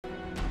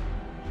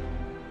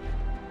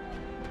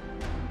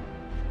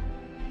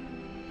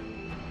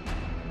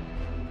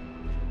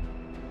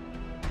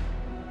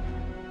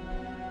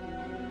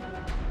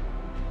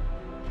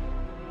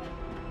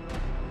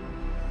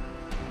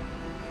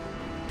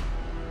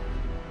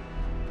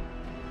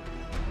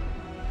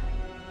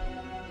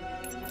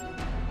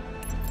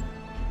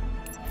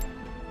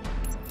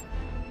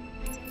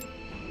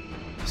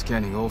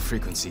Scanning all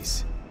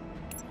frequencies.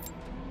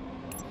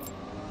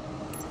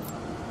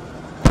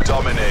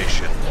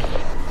 Domination.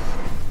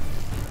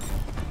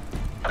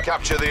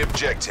 Capture the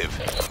objective.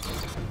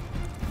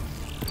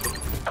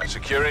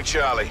 Securing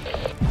Charlie.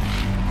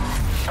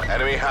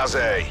 Enemy has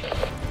A.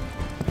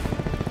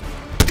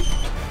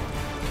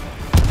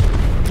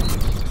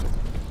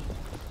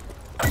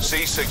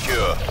 C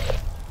secure.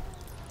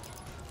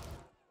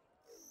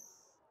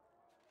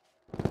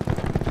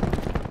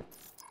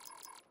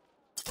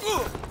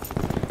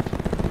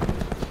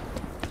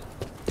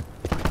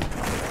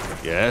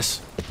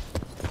 Yes?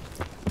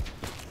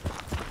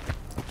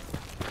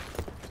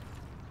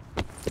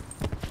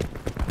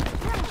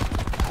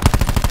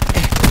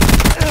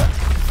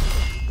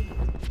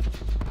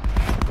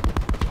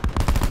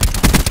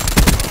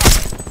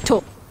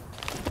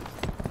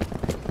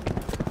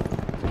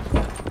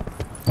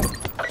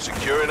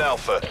 Securing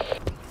Alpha.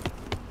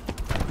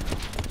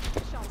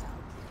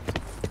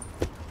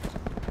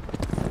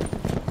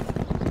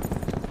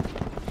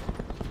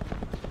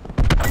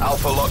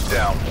 Alpha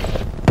lockdown.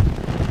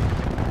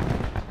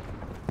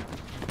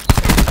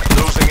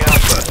 Losing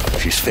Alpha.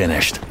 She's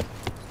finished.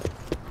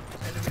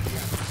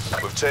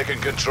 We've taken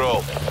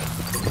control.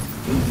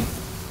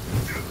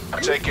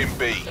 Taking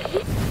B.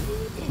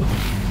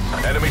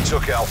 Enemy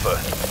took Alpha.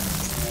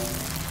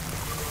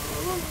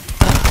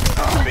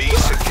 B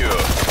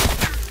secure.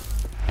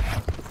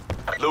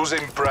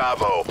 Losing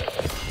Bravo.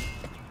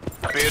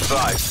 Be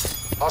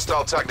advised.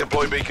 Hostile TAC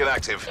deploy beacon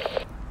active.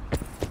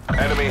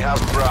 Enemy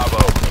has Bravo.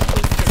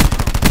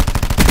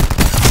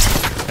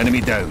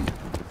 Enemy down.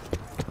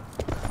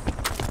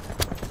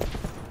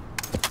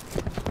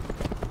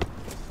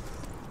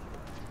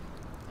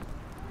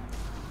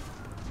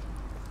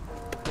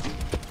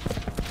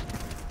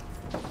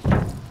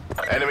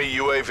 Enemy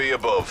UAV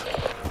above.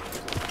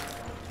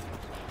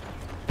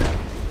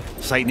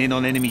 Sighting in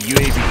on enemy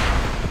UAV.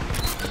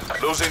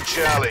 Losing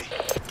Charlie.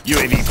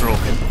 UAV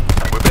broken.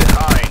 We're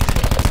behind.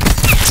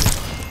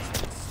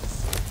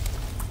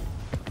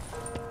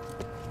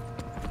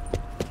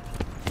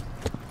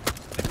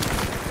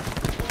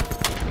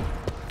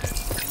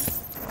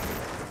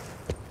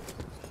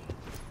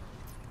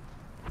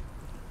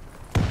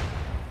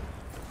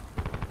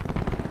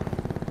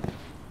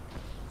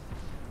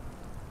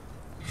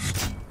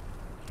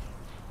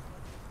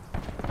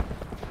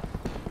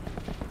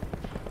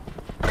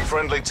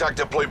 Friendly TAC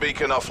deploy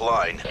beacon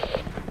offline.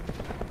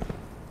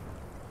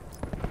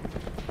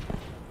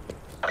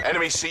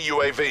 Enemy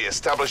CUAV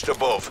established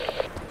above.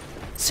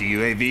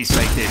 CUAV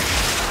sighted.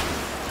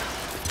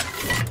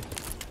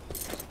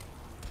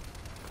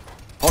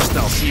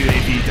 Hostile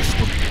CUAV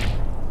destroyed.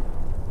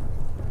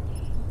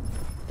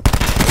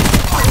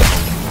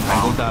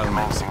 Tango down.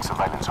 Commencing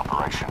surveillance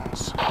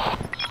operations.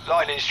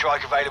 Lightning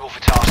strike available for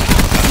tasking.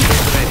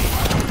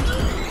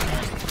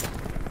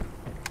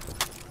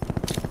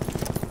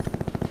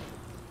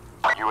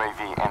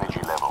 UAV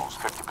energy levels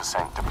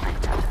 50%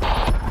 depleted.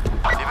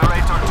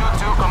 Liberator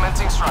 2-2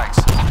 commencing strikes.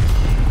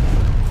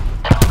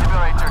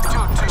 Liberator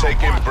 2-2.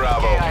 Taking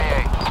Bravo.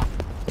 KIA.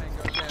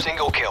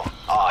 Single kill.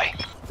 Aye.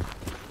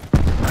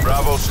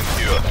 Bravo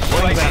secure.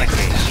 UAV has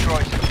been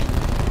destroyed.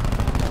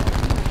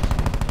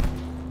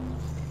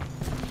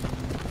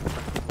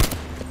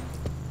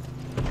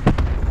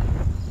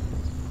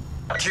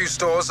 Q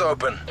stores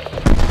open.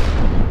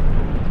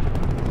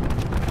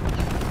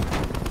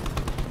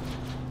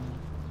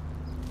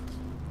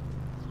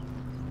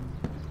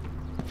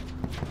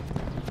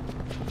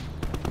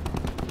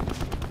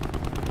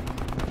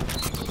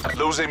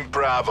 Losing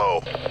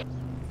Bravo.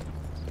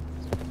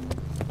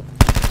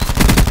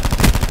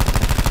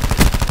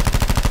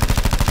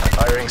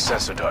 Firing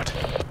sensor dart.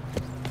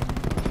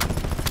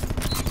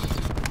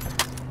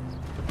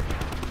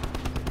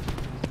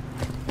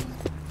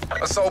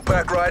 Assault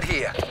pack right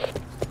here.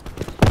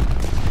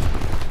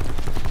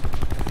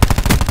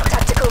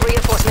 Tactical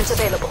reinforcements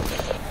available.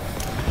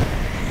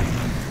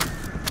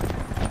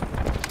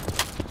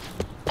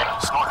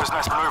 Sniper's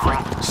nest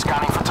maneuvering.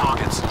 Scanning for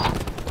targets.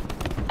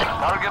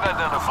 Target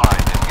identified.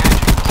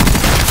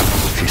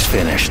 Engaging. She's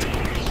finished.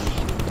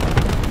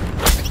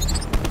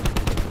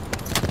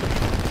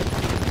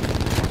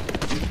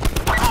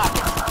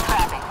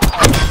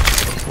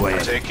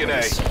 Wait. Taking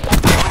A.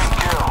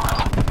 Kill.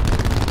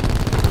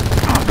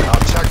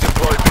 Our TAC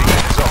deploy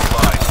beacon is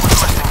offline.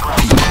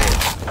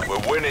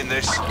 We're winning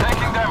this.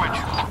 Taking damage.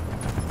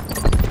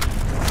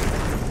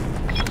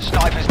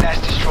 Sniper's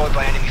nest destroyed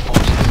by enemy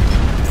forces.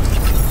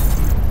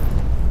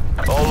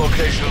 All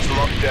locations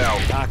locked down.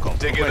 Tackle.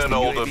 Digging and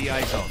hold them. UAV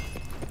eyes on.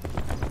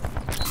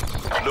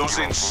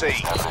 Losing C.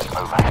 Service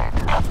overhead.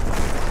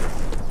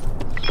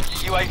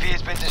 UAV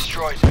has been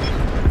destroyed.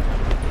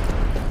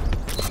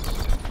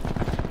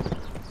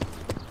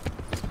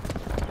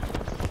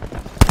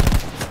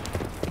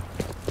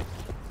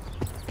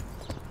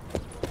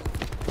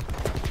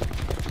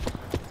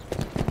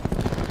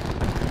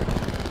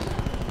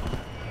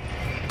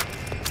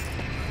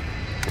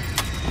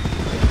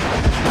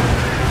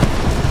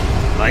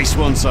 Nice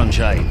one,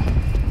 Sunshine.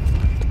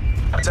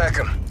 Attack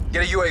him.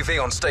 Get a UAV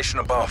on station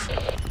above.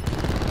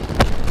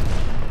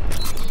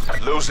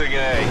 Losing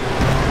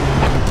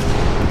A.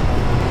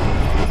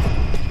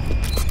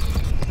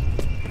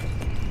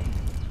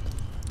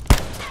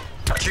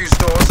 Q's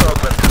doors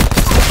open.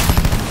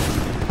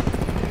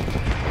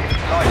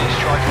 Lightning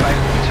strike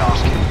available for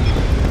tasking.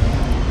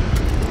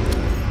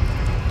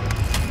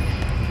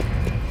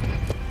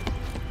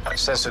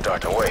 Sensor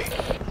dart away.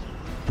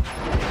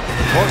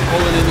 Port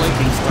calling in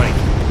lightning strike.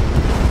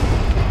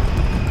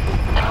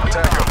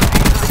 Attack him.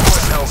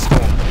 Request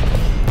Hellstorm.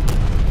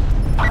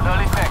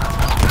 Early effect.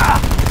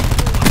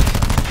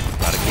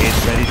 Barricades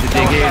ready to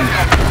dig in.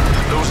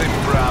 Losing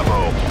Bravo.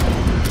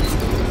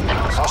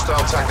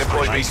 Hostile TAC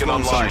deploy Nice beacon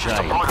one, online.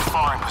 Sunshine. Deploy to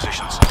firing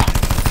positions.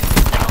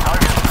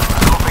 Target,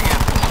 scoping in.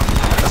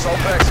 Assault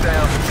pack's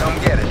down. Come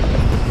get it.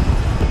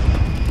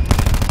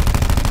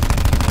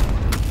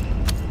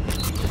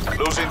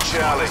 Losing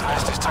Charlie.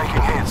 Nest is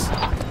taking hits.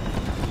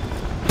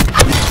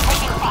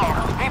 Taking fire.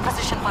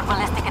 Reposition for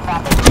ballistic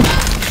advantage.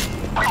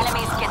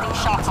 Enemies getting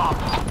shots on.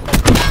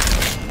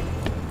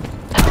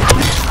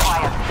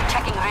 Quiet.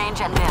 Checking range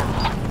and mid.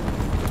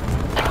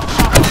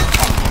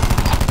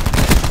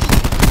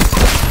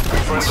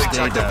 Friendly Stay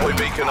TAC deploy down.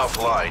 beacon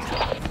offline.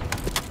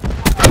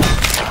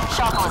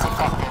 Shock was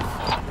effective.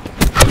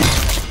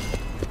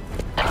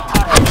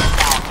 Target is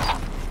down.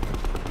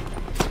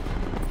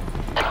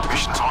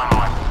 Mission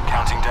timeline.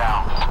 Counting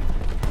down.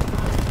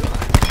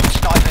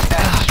 Sniper's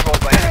nest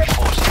destroyed by enemy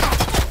forces.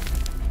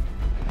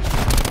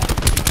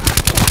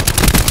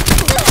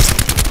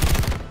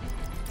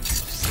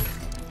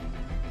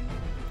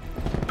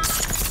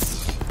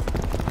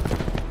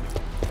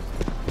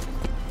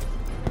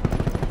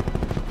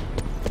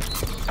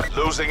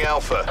 Losing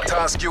Alpha.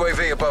 Task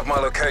UAV above my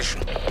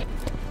location.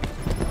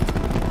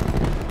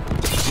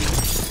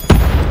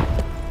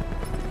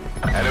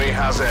 Enemy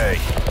has A.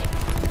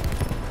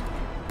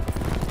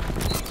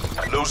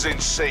 Losing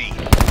C.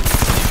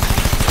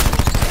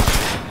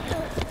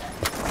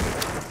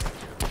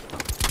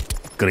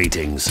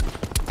 Greetings.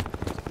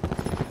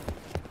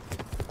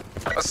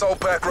 Assault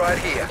pack right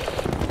here.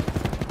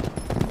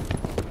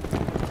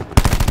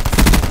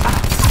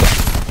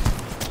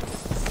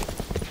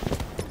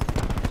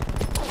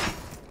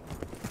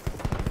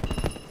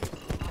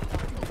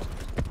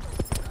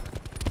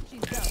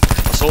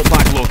 Assault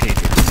pack located.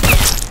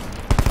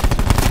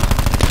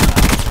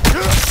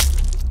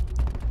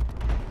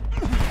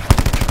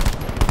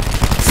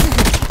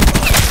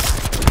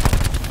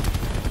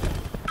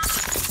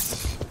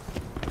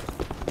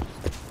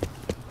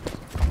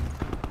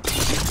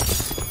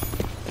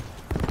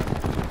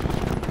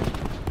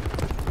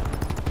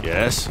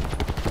 Yes.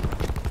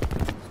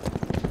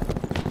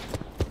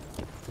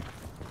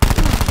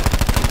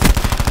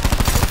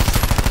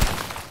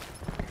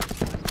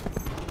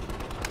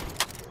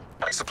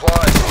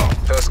 Supplies.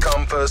 First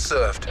come, first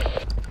served.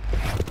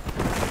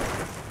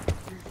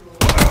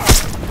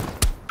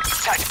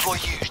 TAC deploy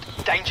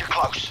used. Danger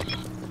close.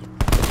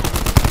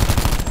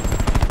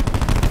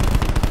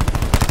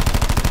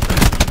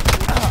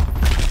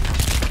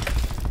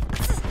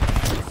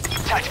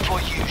 TAC deploy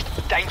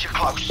used. Danger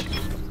close.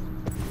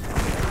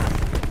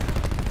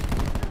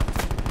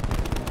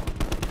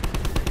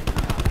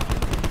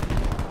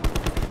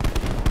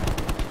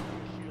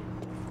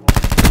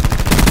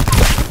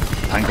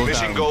 Tango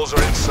Mission down. goals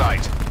are in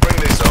sight. Bring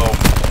this home.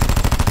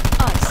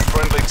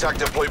 Friendly TAC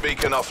deploy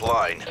beacon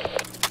offline.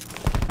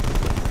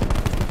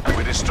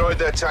 We destroyed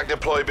their TAC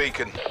deploy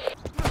beacon.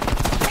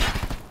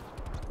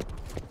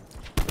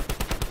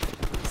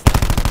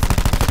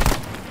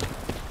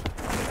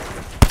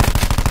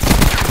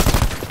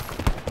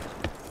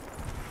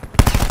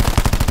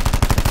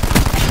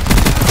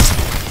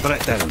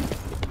 Threat down.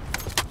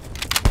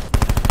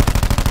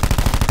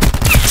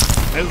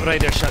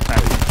 Outrider shut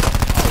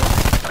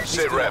down.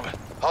 Sit rep.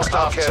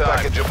 Hostile care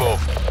package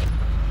above.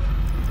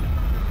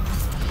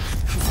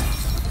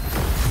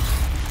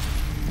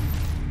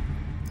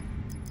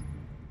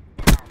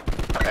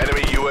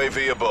 Enemy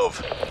UAV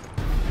above.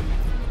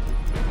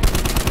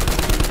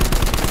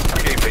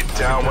 Keep it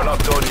down, we're not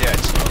done yet.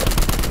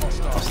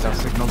 Hostile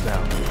signal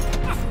down.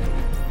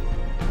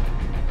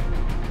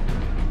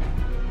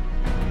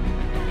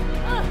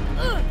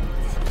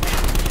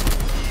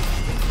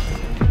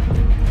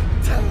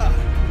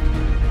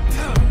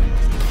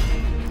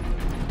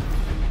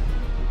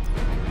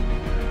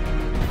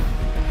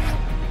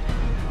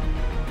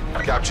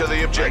 Capture the Nice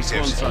one,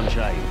 objectives.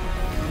 Sunshine.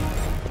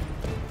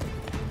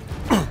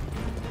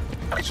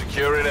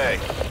 Securing A.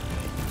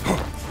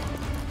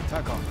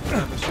 Tack on.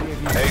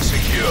 A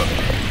secure.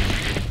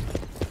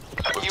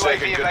 We've UAV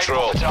taken available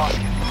control. for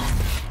tasking.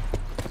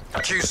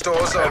 Q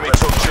stores Enemy open.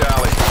 took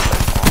Charlie.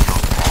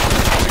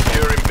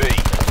 Securing B.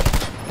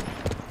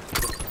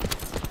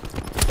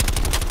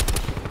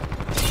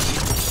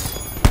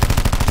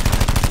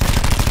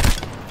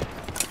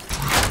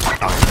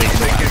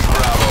 Taking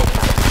Bravo.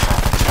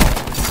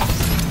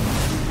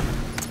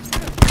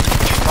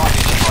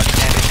 Lightning strike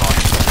standing by.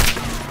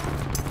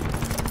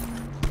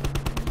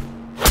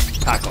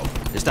 Tackle.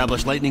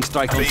 Establish lightning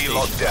strike on B station.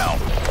 locked down.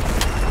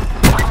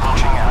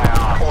 Approaching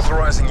AR.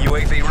 Authorizing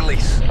UAV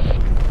release.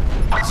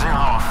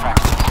 Zero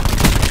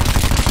effect.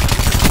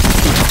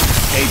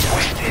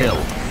 Ajax, kill.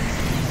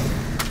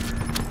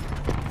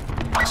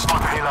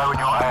 Sniper helo in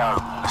your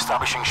AO.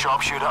 Establishing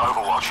sharpshooter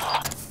overwatch.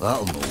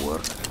 That'll no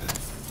work.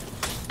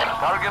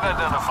 Target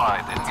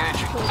identified.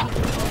 Engaging.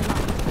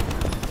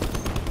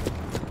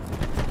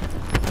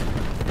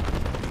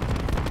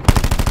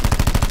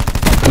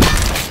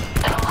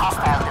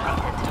 Hostile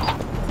deleted.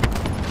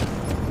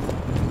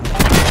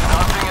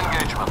 Starting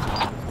engagement.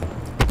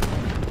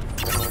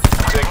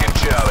 Taking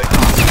Charlie.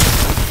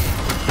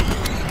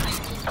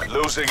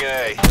 Losing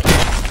A.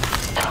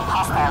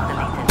 Hostile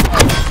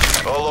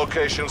deleted. All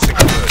locations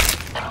secured.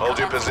 Hold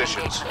your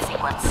positions.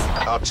 Sequence.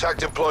 Our TAC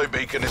deploy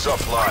beacon is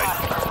offline.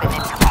 Has been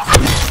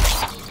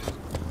incapacitated.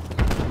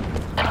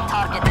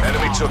 Target is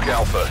Enemy down. took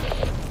Alpha.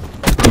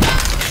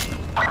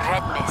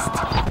 Red mist.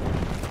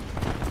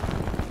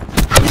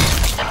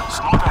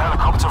 Sniper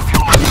helicopter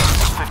fuel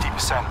reserves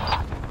 50%.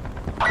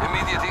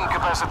 Immediate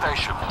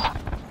incapacitation.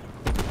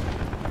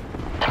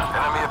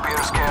 Enemy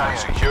appears KIA.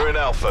 Securing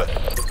Alpha.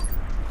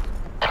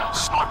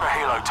 Sniper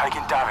helo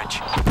taking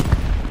damage.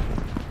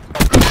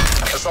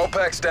 Assault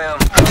pack's down.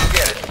 Come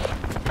get it.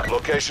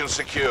 Location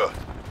secure.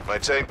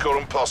 Maintain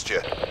current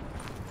posture.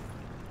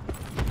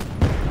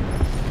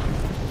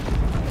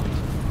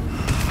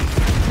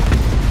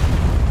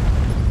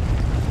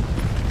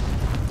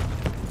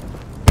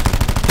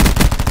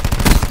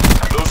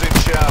 Losing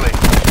Charlie.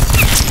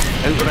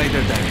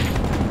 Outrider down.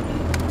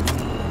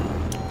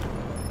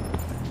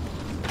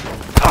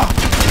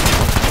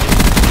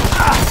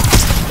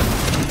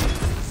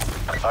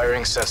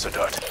 Firing sensor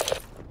dart.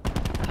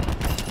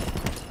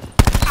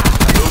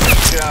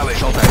 Losing Charlie.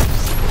 Shot out.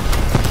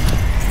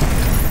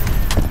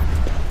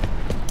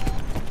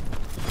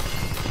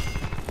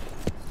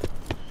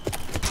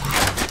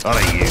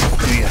 Alright, you. Do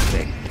your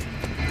thing.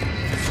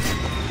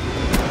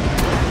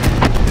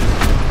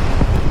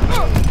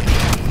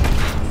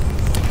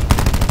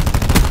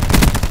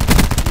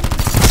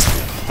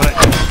 Right.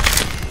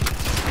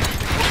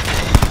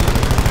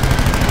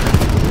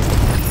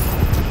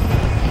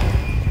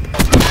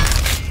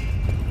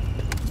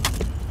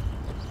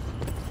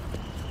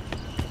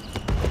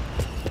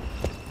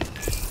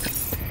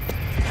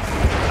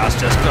 That's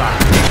just that.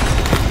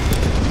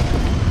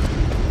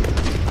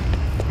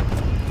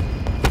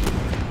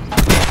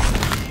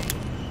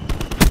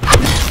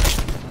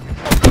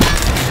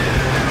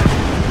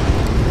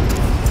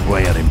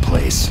 Wire in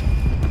place.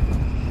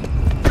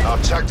 Our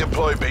TAC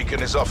deploy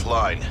beacon is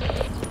offline.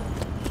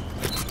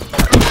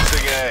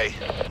 Losing A.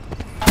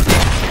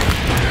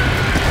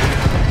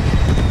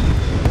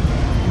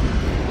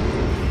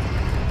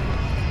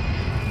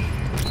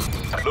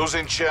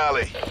 Losing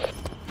Charlie.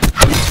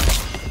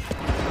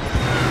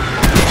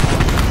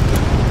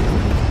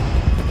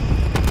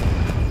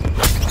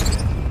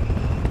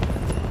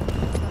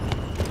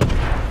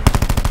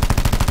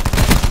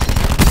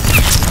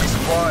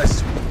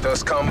 Supplies.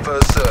 First come,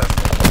 first served.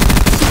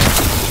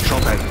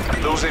 Shot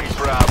out. Losing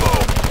Bravo.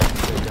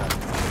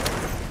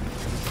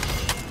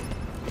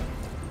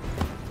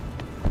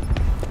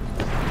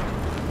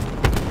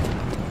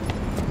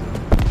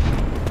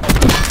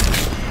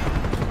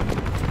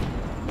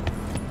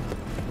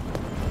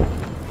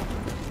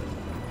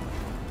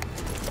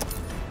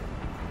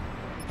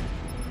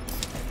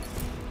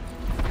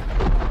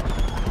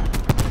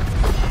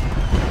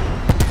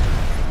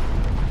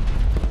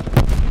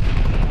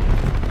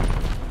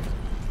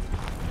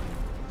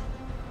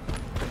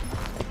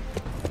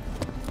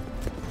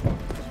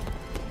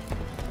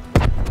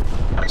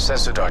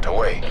 Sensor dart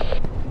away.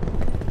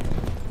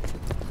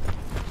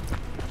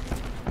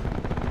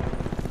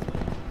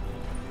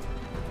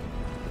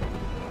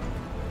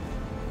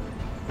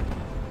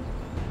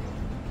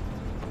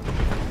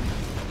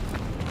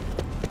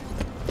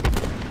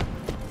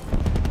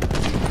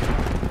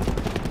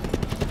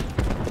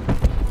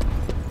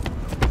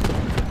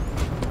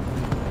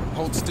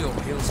 Hold still.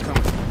 Heel's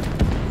coming.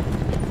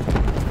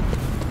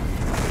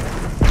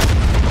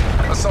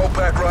 Assault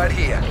pack right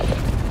here.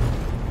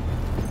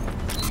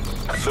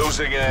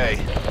 Losing A.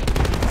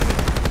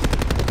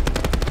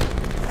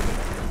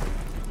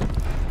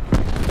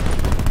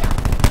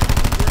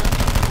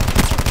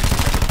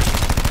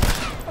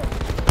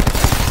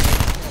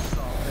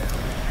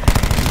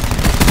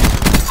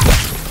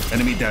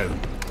 Enemy down.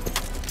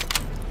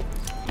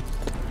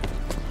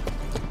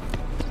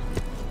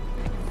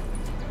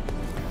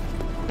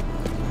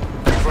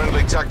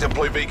 Friendly TAC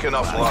deploy beacon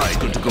offline.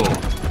 Good to go.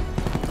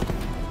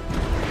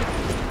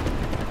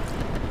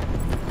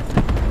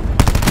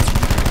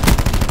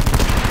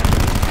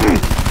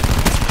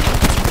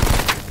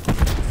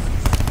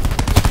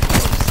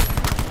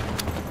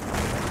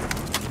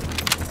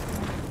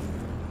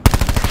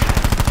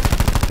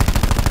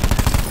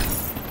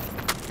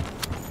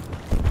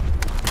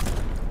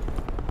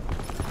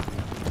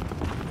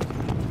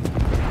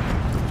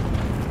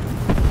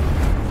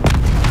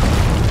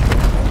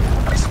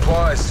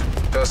 Supplies.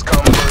 First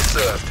come, first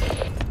served.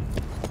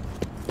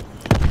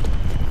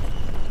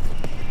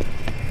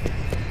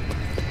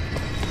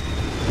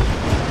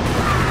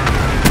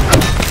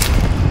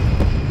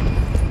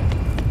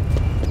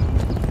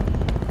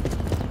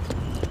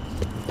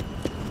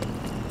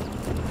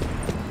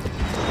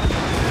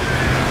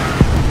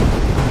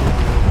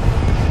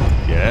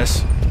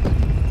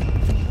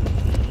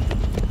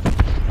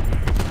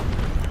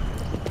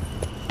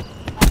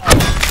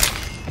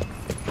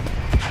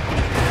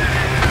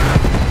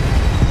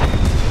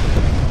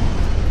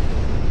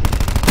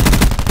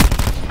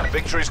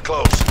 Victory's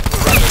close.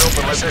 Wrap it up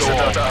and let's Sister go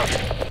on. Dart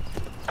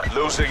out.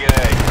 Losing in A.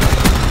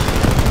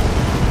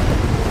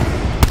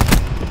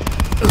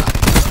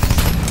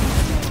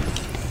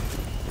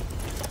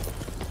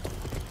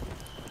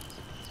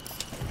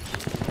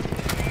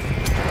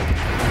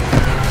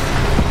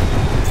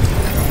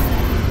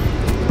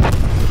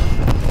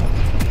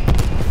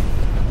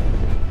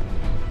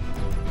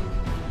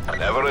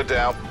 Never a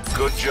doubt.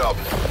 Good job.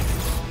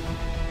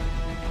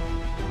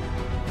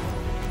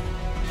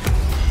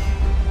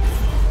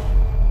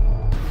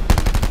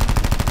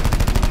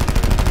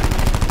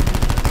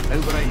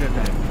 Outrider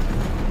down.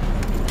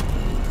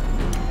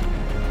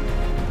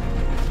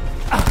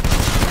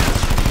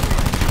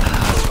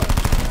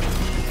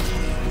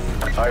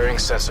 Firing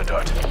sensor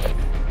dart.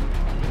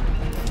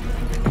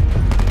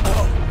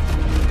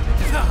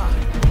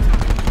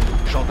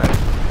 Shot out.